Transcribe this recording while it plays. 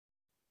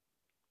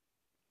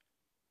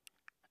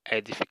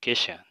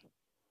Edification,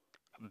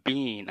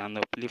 being an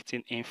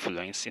uplifting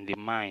influence in the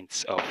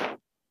minds of.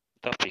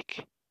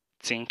 Topic,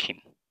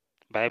 thinking.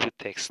 Bible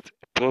text,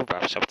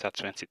 Proverbs chapter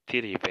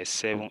 23, verse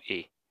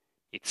 7a.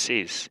 It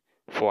says,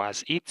 "For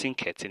as he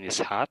thinketh in his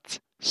heart,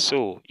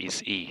 so is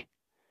he."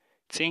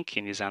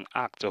 Thinking is an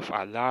act of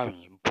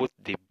allowing both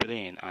the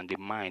brain and the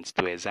mind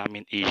to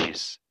examine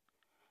issues.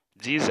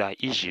 These are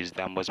issues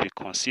that must be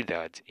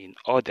considered in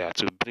order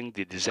to bring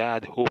the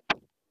desired hope.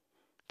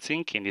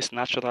 Thinking is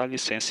naturally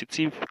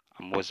sensitive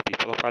and must be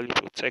properly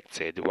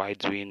protected while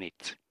doing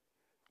it.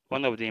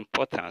 One of the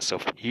importance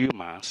of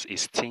humans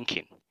is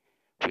thinking.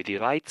 With the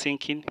right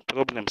thinking,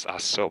 problems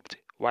are solved,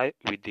 while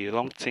with the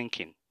wrong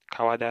thinking,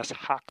 cowardice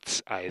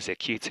acts are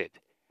executed.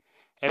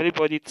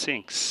 Everybody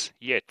thinks,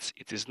 yet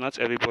it is not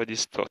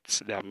everybody's thoughts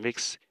that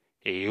makes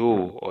a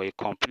whole or a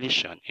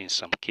completion in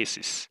some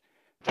cases.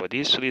 For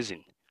this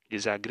reason,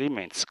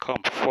 disagreements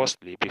come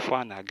firstly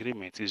before an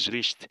agreement is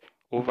reached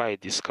over a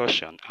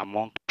discussion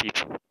among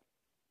people.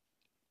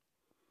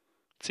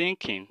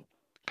 Thinking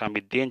can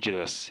be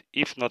dangerous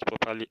if not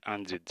properly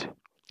handled.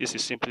 This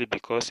is simply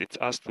because it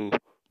has to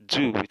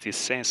do with a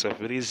sense of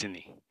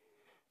reasoning.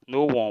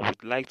 No one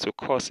would like to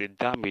cause a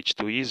damage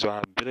to his or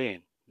her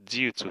brain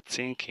due to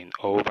thinking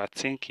or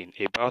overthinking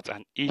about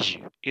an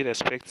issue,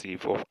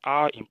 irrespective of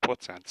how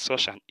important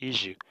such an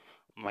issue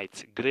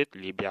might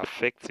greatly be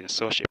affecting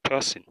such a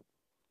person.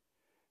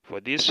 For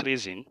this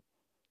reason,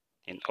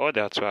 in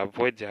order to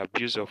avoid the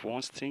abuse of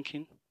one's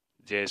thinking,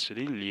 there is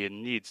really a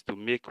need to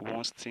make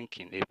one's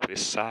thinking a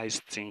precise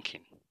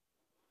thinking.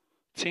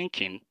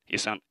 Thinking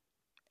is an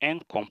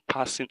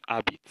encompassing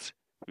habit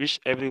which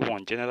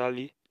everyone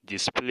generally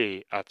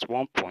display at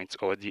one point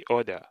or the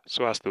other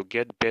so as to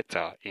get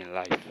better in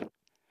life.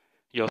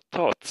 Your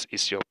thought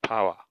is your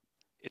power.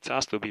 It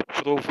has to be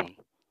proven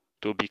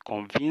to be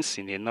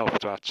convincing enough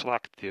to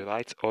attract the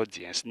right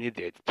audience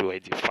needed to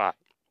edify.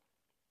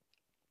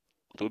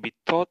 To be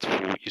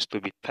thoughtful is to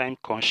be time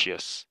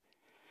conscious.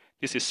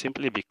 This is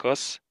simply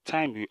because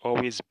time will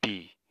always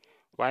be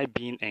while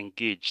being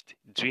engaged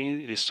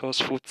doing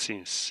resourceful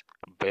things,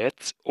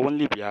 but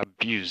only be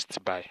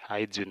abused by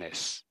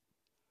idleness.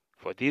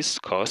 For this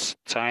cause,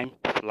 time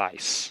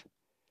flies.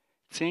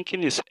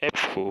 Thinking is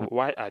helpful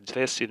while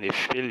addressing a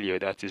failure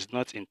that is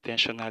not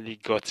intentionally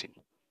gotten.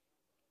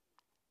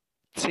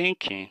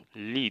 Thinking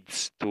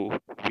leads to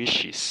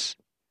wishes.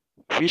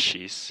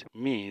 Wishes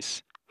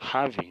means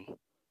having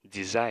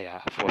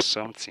desire for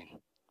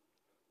something.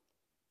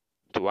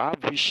 To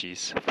have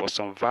wishes for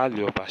some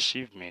value of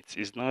achievement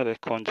is not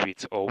reckoned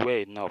with or well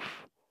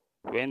enough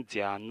when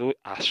there are no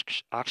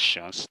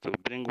actions to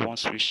bring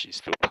one's wishes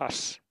to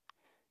pass.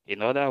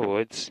 In other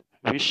words,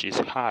 wishes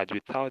had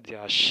without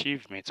their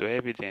achievement or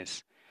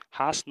evidence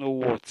has no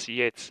worth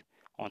yet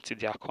until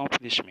the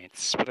accomplishment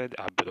spread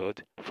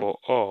abroad for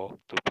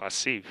all to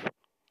perceive.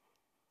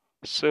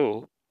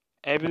 So,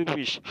 every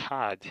wish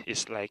had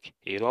is like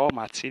a raw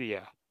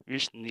material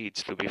which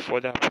needs to be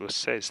further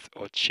processed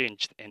or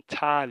changed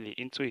entirely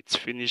into its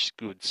finished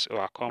goods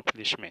or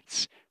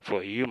accomplishments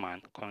for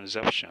human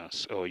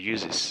consumptions or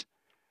uses.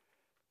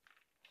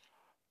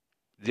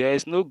 There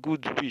is no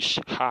good wish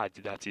had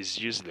that is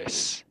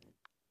useless.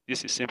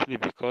 This is simply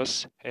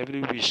because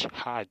every wish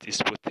had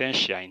is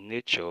potential in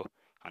nature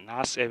and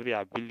has every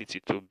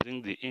ability to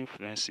bring the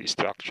influences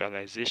to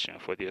actualization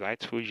for the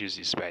rightful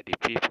uses by the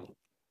people.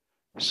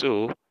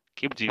 So,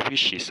 keep the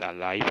wishes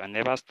alive and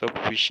never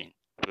stop wishing,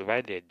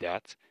 provided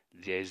that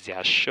there is the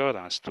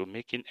assurance to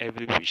making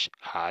every wish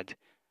had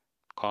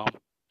come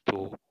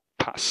to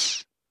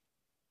pass.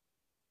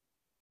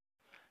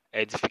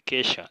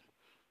 Edification,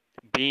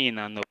 being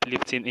an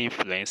uplifting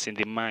influence in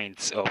the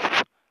minds of.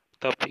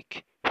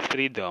 Topic,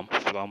 freedom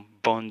from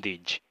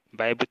bondage.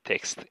 Bible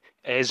text,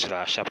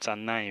 Ezra chapter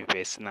 9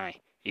 verse 9.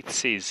 It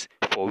says,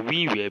 "For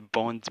we were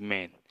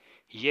bondmen,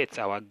 yet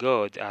our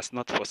God has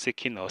not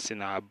forsaken us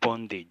in our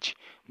bondage,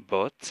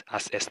 but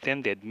has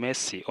extended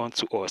mercy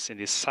unto us in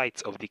the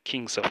sight of the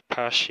kings of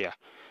Persia,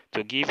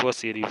 to give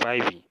us a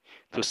reviving,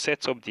 to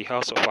set up the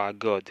house of our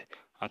God,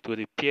 and to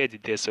repair the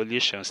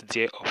desolations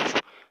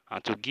thereof,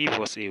 and to give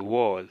us a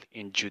wall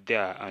in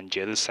Judea and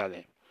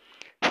Jerusalem."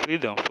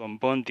 Freedom from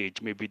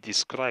bondage may be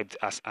described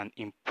as an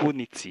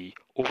impunity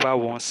over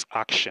one's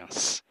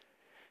actions.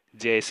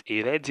 There is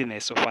a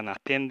readiness of an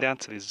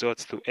attendant result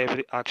to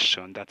every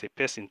action that a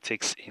person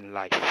takes in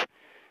life.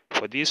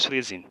 For this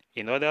reason,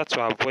 in order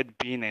to avoid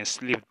being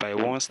enslaved by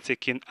one's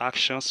taking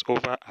actions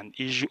over an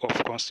issue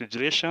of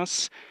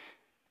considerations,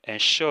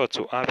 ensure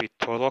to have a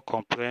thorough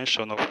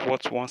comprehension of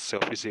what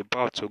oneself is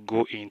about to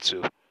go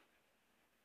into.